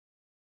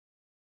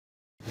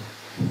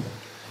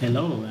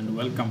Hello and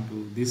welcome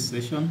to this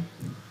session.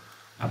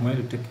 I'm going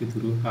to take you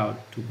through how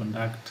to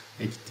conduct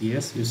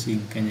HTS using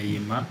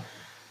KenyaEMR.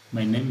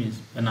 My name is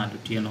Bernard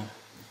Otieno.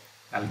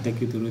 I'll take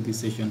you through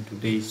this session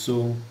today.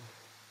 So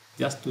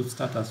just to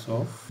start us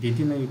off, did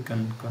you know you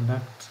can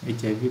conduct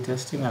HIV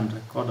testing and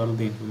record all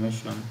the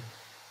information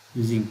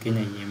using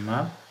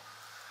KenyaEMR?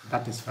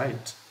 That is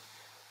right.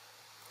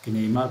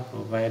 KenyaEMR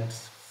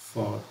provides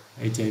for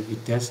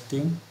HIV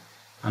testing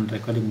and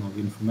recording of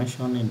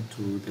information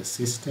into the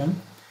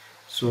system.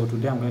 So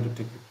today I'm going to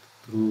take you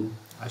through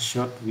a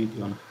short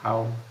video on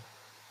how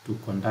to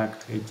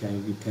conduct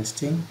HIV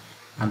testing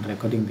and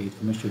recording the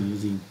information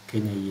using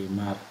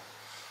KenyaEMR.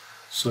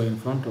 So in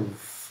front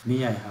of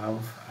me I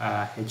have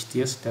a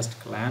HTS test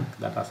client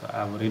that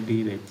I've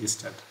already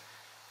registered.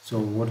 So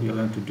what we are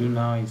going to do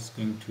now is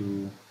going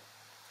to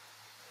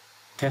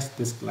test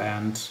this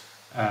client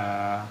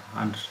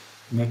and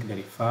make the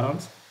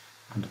referrals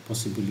and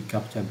possibly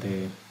capture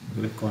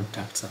the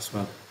contacts as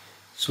well.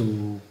 So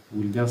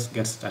we'll just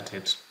get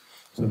started.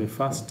 So the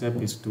first step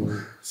is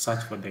to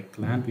search for the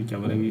client, which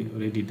I've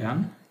already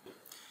done.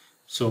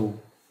 So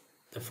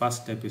the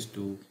first step is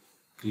to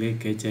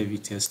click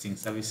HIV testing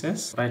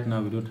services. Right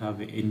now we don't have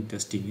any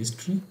testing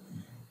history.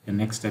 The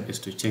next step is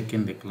to check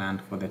in the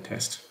client for the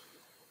test.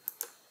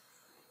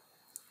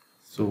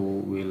 So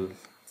we'll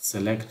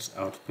select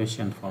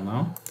outpatient for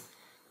now,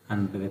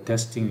 and the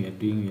testing we are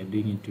doing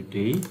it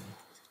today,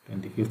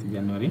 25th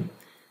January.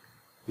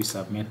 We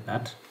submit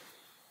that.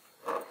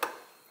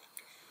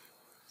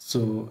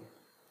 So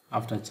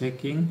after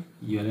checking,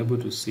 you are able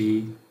to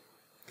see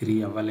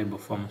 3 available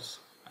forms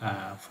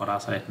for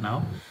us right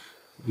now.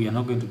 We are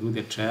not going to do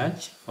the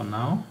triage for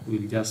now.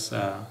 We'll just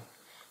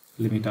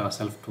limit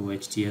ourselves to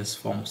HTS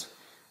forms.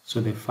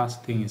 So the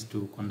first thing is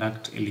to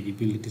conduct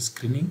eligibility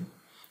screening.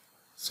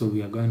 So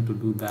we are going to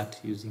do that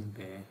using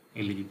the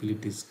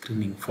eligibility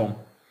screening form.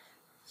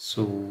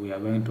 So we are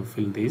going to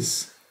fill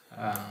this.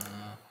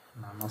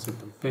 I'm also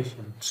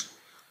outpatient.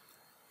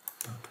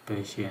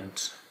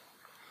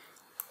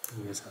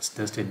 Yes, as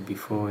tested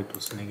before, it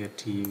was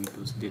negative. It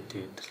was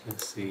dated,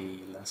 let's say,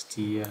 last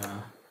year,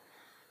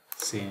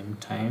 same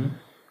time.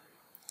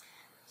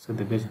 So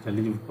the patient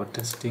eligible for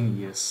testing,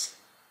 yes.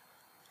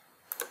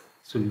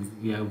 So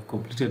we have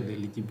completed the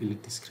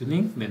eligibility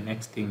screening. The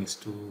next thing is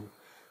to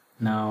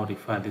now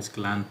refer this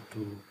client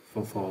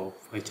for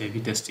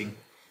HIV testing.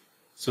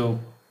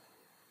 So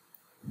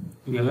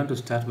we are going to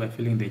start by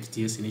filling the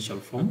HTS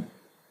initial form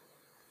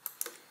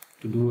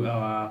to do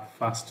our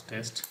first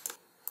test.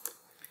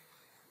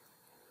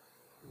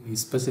 We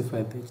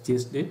specify the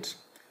HTS date,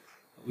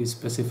 we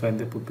specify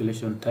the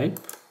population type,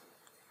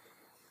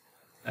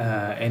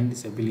 and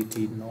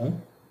disability,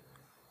 no.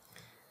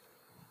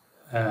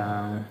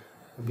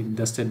 Been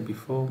tested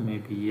before,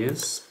 maybe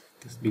yes.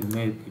 It's been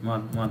maybe more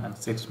than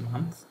 6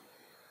 months.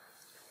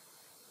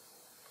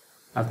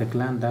 Has the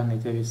client done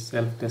HIV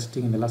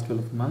self-testing in the last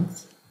 12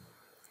 months?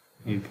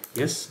 Maybe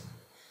yes.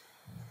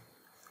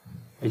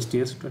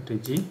 HTS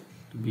strategy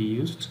to be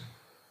used.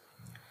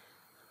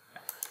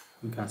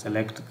 We can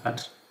select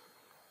that.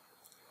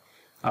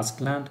 As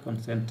client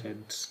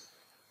consented,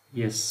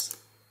 yes.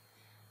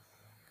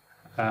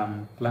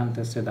 Client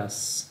tested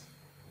as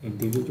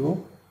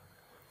individual.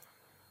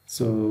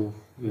 So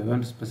we are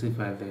going to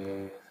specify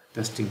the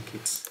testing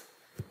kits.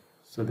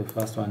 So the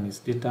first one is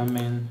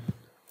determine.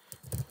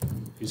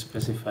 We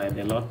specify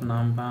the lot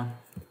number.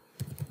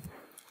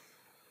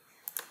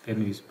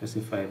 Then we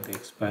specify the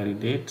expiry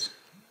date.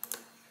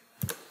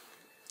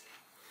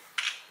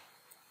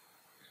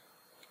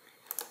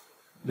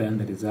 Then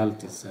the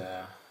result is,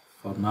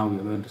 for now we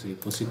are going to say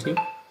positive.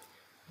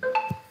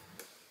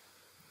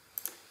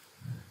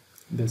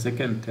 The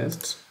second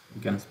test,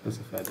 we can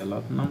specify the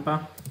lot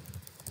number.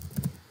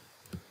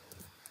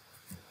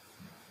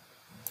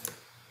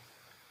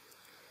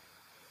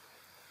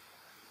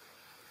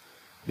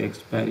 The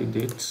expiry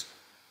date.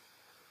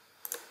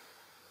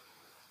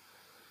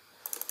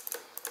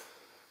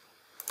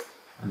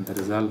 And the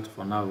result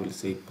for now will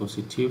say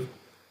positive.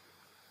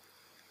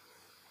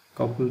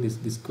 Coupled is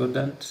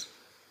discordant.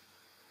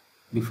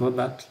 Before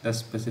that, let's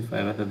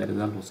specify whether the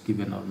result was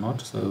given or not.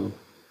 So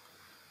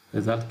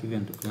result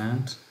given to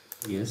client,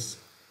 yes.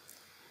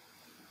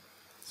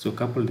 So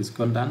coupled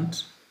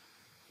discordant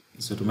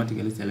is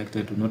automatically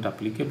selected to not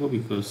applicable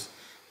because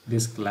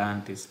this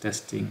client is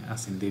testing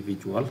as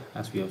individual,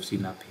 as we have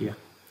seen up here.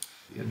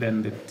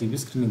 Then the TB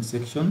screening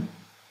section.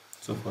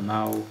 So for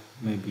now,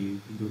 maybe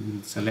we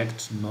will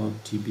select no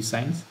TB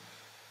signs.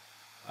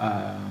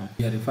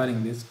 We are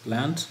referring this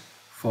client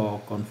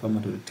for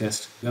confirmatory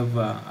test. We have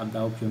other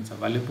options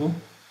available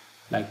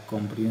like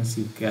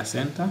comprehensive care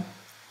center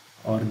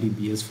or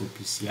DBS for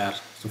PCR.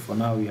 So for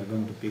now we are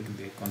going to pick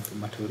the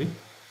confirmatory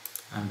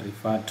and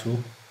refer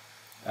to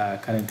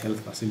current health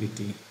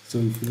facility. So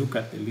if you look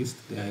at the list,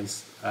 there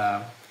is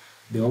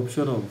the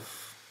option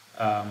of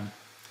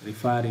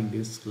referring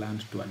this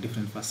client to a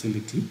different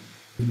facility.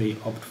 They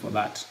opt for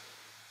that.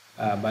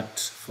 But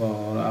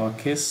for our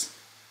case,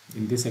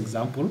 in this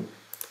example,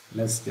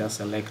 let's just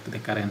select the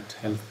current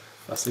health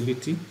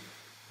facility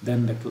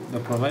Then the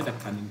provider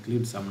can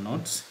include some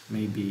notes,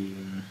 maybe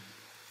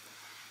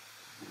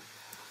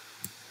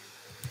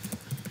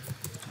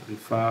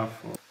refer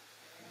for,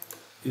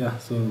 yeah,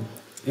 so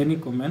any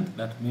comment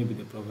that maybe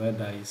the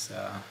provider is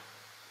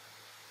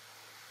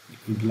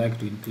would like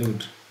to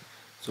include.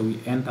 So we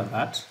enter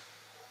that.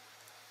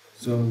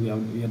 So we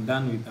are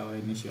done with our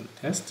initial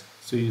test.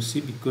 So you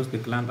see, because the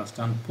client has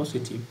turned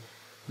positive,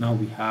 now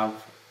we have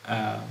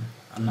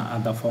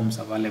other forms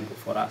available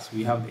for us.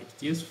 We have the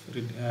HTS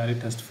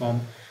retest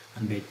form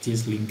and the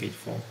HTS linkage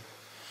form.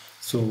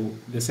 So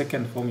the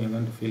second form you're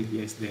going to fill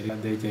here is the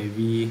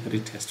HIV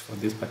retest for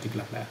this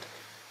particular client.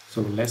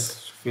 So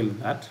let's fill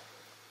that.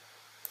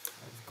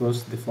 Of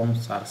course, the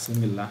forms are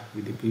similar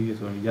with the previous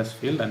one we just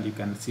filled, and you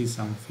can see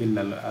some field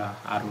are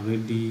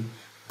already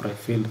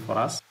pre-filled for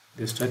us.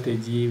 The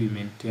strategy, we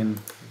maintain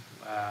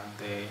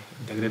the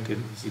integrated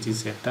VCT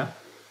sector.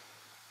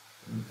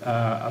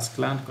 As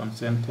client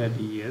consented,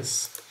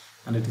 yes,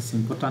 and it is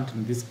important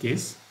in this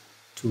case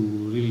to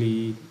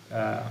really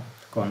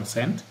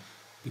consent,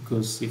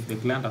 because if the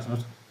client has not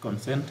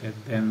consented,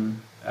 then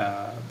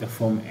the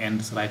form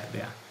ends right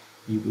there.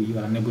 You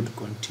are unable to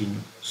continue.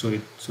 So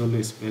it's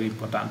always very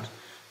important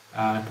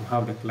to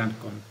have the client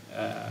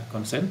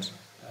consent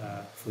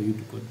for you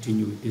to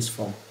continue with this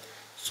form.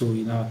 So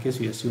in our case,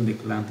 we assume the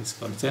client is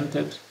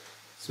consented.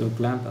 So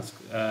client has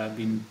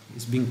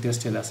is being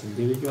tested as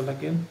individual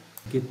again.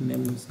 Gate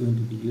name is going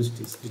to be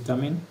used is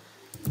determined.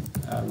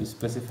 We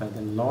specify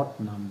the lot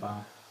number.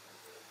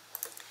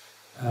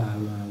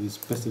 We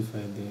specify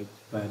the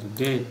expiry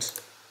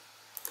date,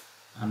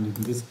 and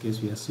in this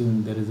case we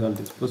assume the result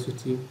is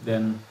positive.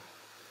 Then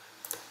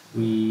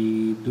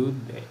we do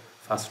the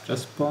first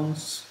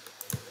response.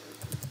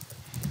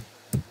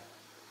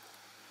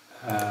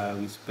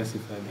 We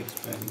specify the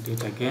expiry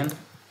date again.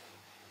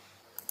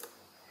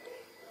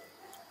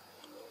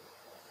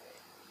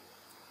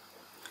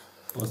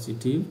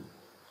 Positive,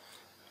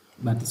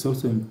 but it's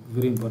also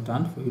very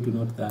important for you to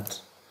note that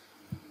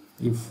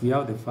if we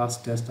have the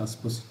first test as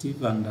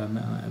positive and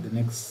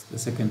the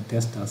second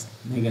test as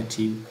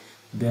negative,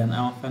 then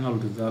our final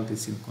result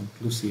is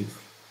inconclusive.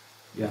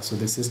 Yeah, so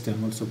the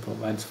system also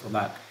provides for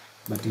that.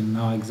 But in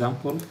our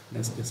example,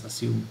 let's just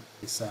assume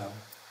it's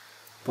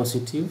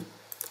positive.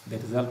 The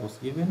result was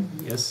given,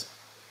 yes.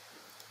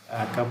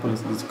 A couple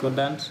is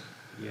discordant,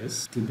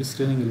 yes. TB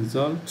screening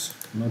result,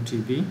 no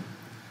TB.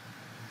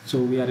 So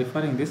we are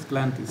referring, this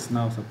client is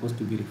now supposed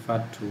to be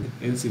referred to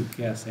intensive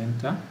care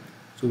center.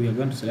 So we are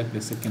going to select the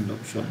second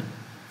option.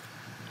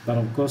 But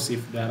of course,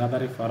 if there are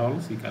other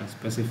referrals, you can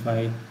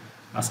specify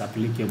as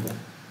applicable.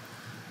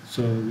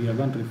 So we are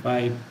going to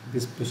refer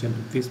this patient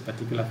to this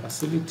particular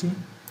facility,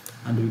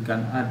 and we can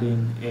add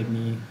in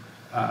any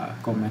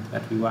comment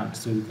that we want.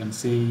 So we can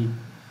say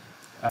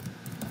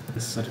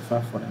this is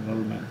refer for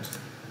enrollment.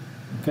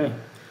 Okay.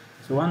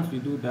 So once we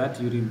do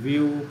that, you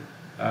review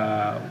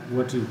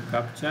what you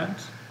captured.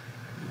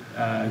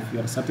 If you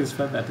are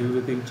satisfied that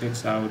everything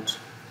checks out,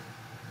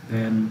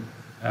 then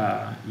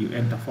you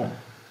enter form.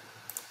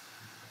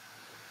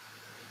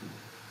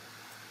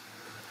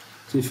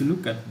 So if you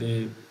look at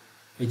the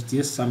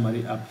HTS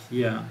summary up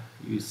here,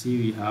 you see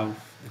we have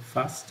the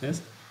first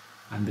test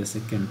and the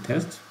second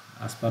test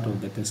as part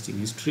of the testing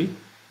history,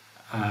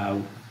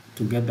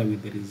 together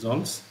with the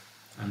results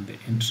and the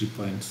entry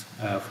points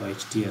for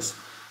HTS.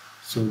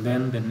 So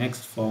then the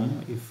next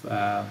form, if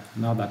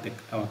now that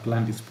our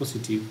client is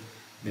positive,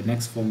 the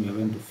next form you're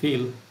going to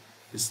fill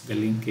is the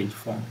linkage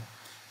form.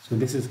 So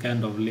this is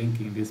kind of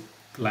linking this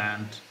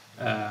client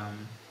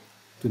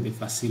to the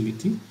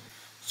facility.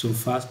 So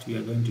first we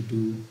are going to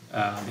do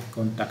the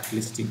contact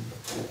listing.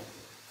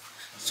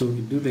 So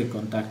we do the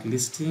contact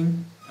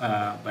listing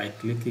by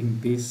clicking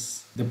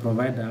this, the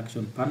provider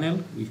action panel.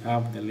 We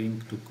have the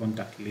link to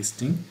contact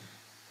listing.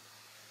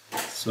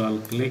 So I'll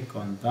click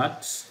on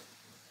that.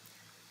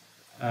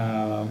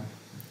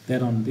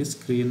 Then on this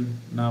screen,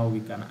 now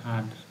we can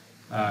add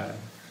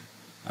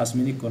as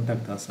many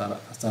contacts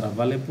as are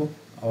available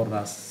or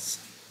as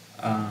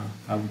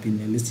have been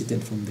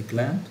elicited from the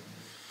client.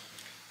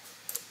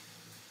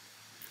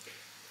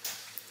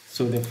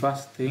 So the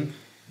first thing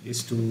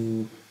is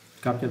to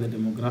capture the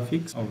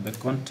demographics of the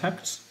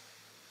contacts.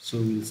 So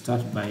we'll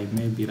start by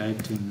maybe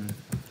writing.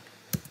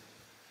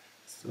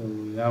 So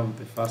we have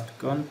the first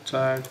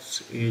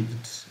contact,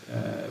 aged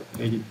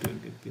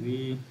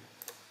 23,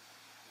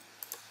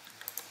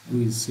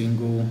 who is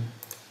single.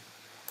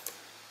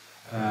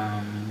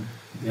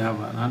 They have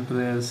an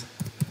address,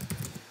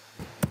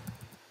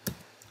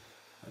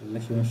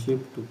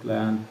 relationship to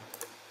client,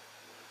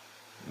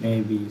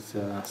 maybe it's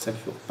a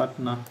sexual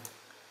partner,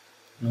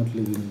 not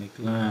living in the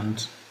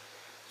client.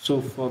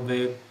 So for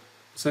the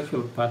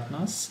sexual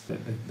partners,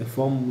 the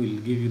form will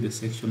give you the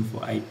section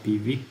for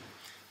IPV,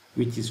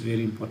 which is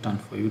very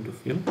important for you to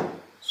fill.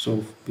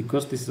 So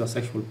because this is a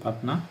sexual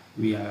partner,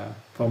 we are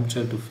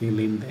prompted to fill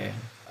in the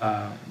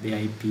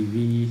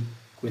IPV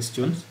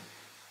questions.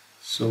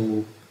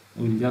 So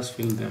we'll just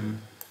fill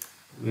them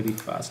very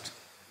fast.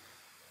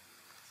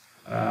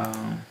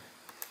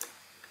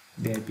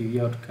 The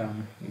IPV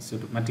outcome is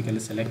automatically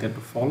selected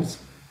to false.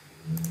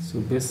 So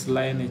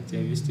baseline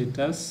HIV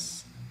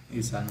status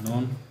is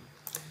unknown,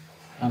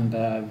 and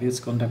this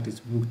contact is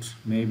booked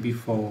maybe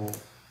for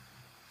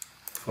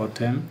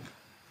 10th,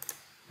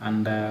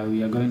 and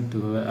we are going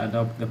to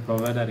adopt the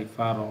provider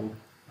referral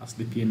as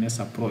the PNS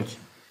approach.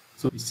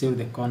 So we save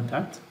the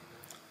contact,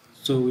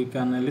 so we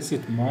can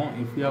elicit more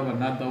if we have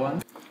another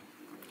one.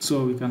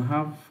 So we can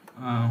have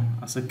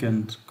a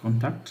second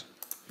contact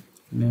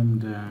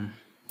named,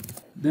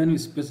 then we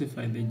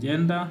specify the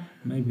gender.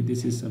 Maybe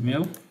this is a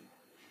male,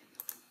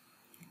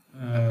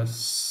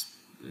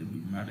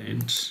 maybe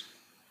married.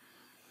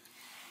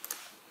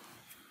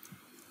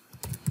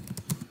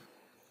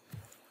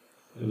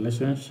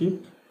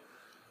 Relationship,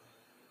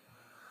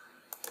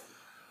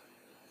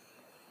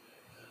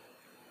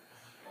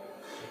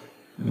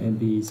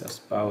 maybe it's a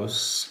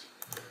spouse.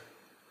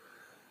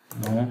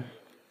 No.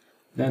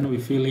 Then we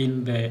fill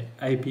in the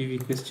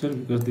IPV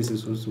question because this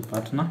is also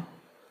partner.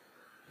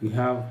 We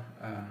have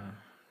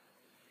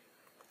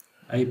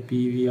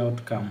IPV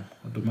outcome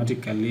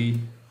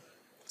automatically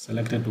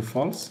selected to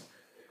false.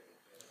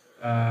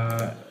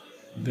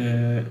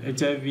 The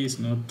HIV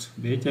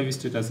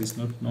status is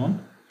not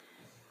known,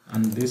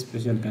 and this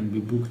patient can be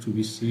booked to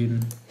be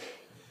seen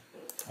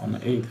on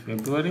 8th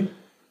February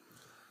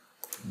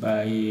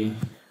by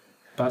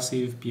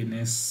passive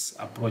PNS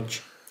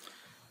approach.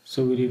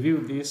 So we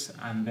review this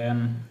and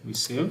then we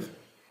save.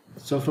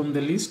 So from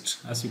the list,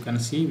 as you can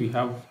see, we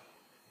have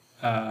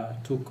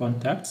 2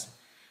 contacts,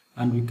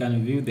 and we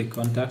can view the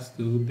contacts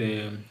through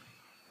the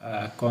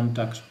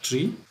contact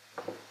tree.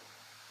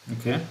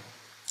 Okay,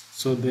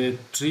 so the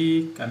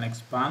tree can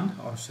expand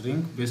or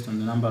shrink based on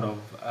the number of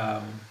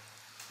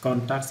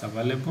contacts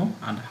available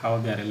and how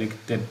they are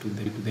related to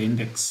the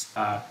index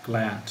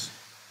client.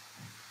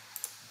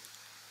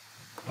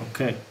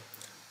 Okay,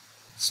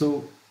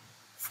 so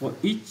for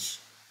each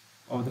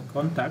of the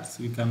contacts,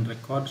 we can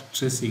record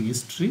tracing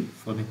history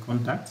for the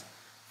contact.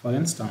 For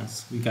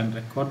instance, we can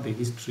record the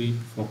history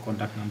for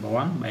contact number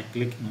 1 by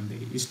clicking on the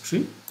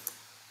history.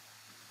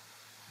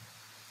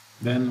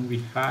 Then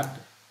we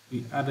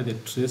added the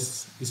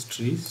trace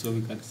history, so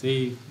we can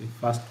say the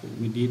first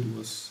we did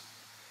was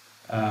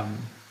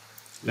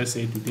let's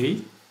say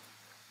today,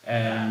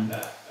 and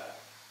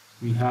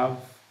we have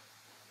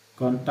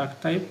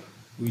contact type.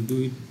 We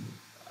do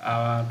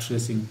our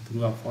tracing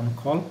through a phone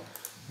call.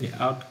 The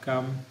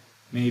outcome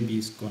maybe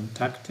is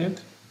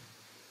contacted.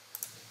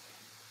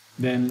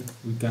 Then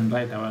we can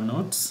write our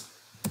notes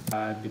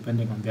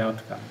depending on the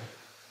outcome.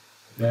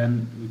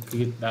 Then we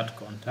create that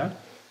contact.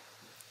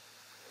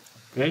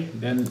 Okay,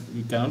 then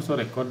we can also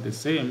record the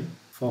same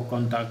for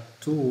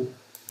contact 2.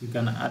 We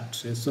can add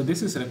trace. So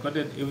this is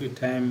recorded every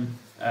time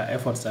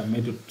efforts are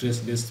made to trace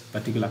this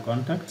particular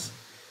contact.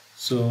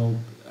 So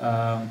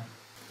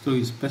so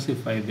we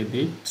specify the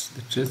date,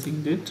 the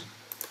tracing date,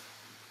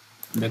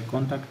 the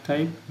contact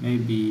type,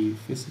 maybe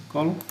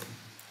physical,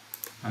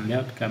 and the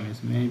outcome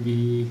is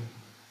maybe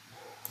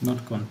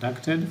not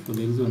contacted for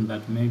the reason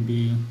that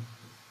maybe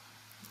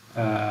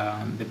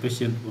the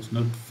patient was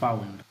not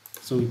found.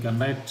 So we can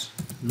write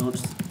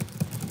notes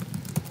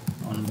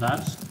on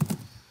that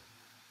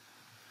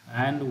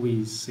and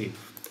we save.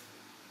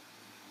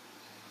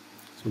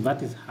 So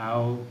that is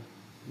how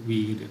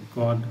we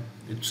record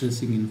the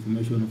tracing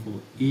information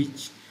for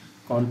each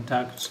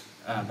contact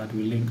that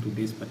we link to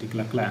this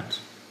particular client.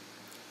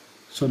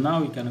 So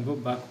now we can go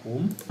back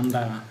home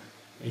under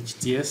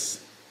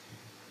HTS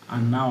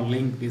and now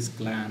link this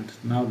client.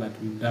 Now that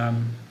we've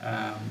done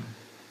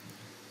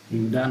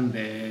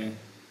the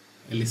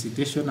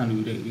elicitation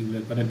and we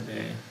recorded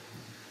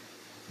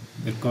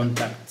the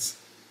contacts.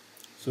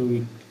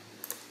 So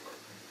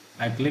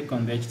I click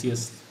on the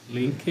HTS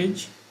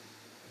linkage.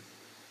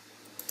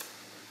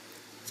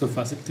 So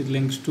facility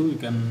links to, you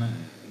can,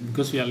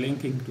 because we are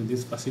linking to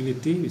this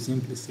facility, we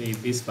simply say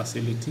this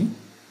facility.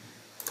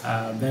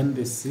 Then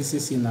the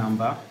CCC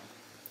number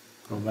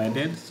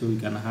provided, so we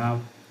can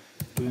have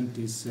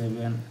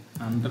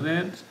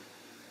 2700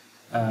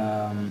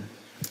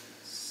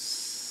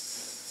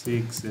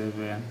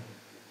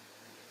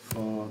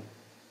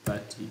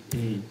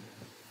 67438.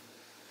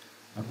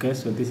 Okay,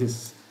 so this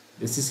is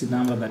the CCC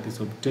number that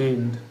is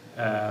obtained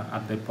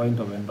at the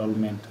point of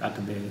enrollment at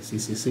the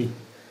CCC.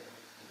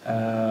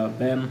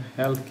 Then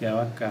healthcare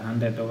worker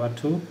handed over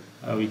to,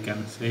 we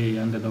can say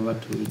handed over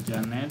to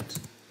Janet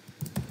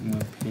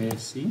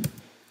Mwepesi,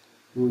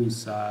 who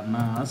is a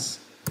nurse.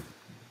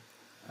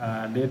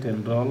 Date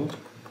enrolled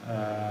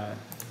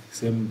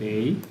same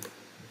day,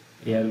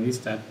 ARV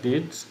start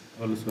date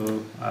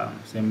also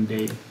same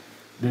day.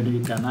 Then we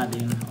can add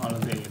in all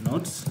the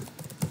notes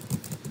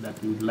that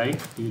we would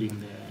like during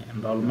the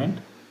enrollment.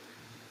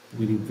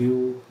 We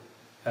review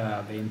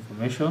the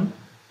information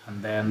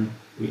and then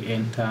we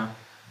enter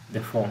the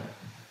form.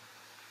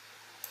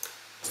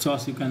 So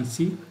as you can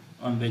see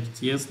on the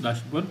HTS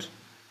dashboard,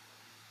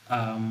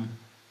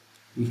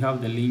 we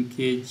have the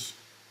linkage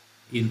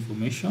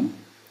information,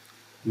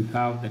 we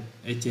have the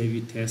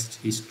HIV test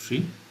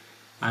history,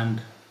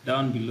 and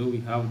down below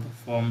we have the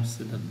forms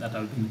that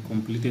have been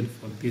completed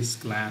for this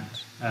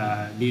client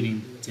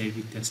during the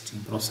HIV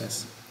testing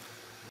process.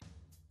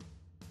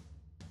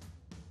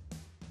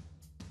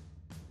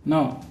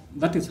 Now,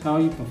 that is how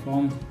you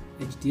perform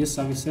HTS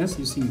services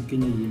using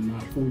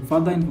KenyaEMR. For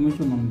further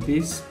information on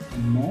this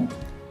and more,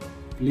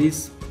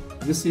 please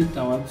visit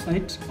our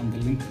website on the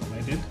link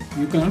provided.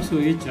 You can also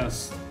reach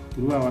us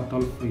through our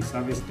toll-free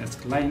service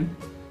desk line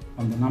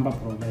on the number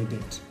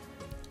provided.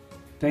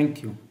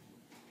 Thank you.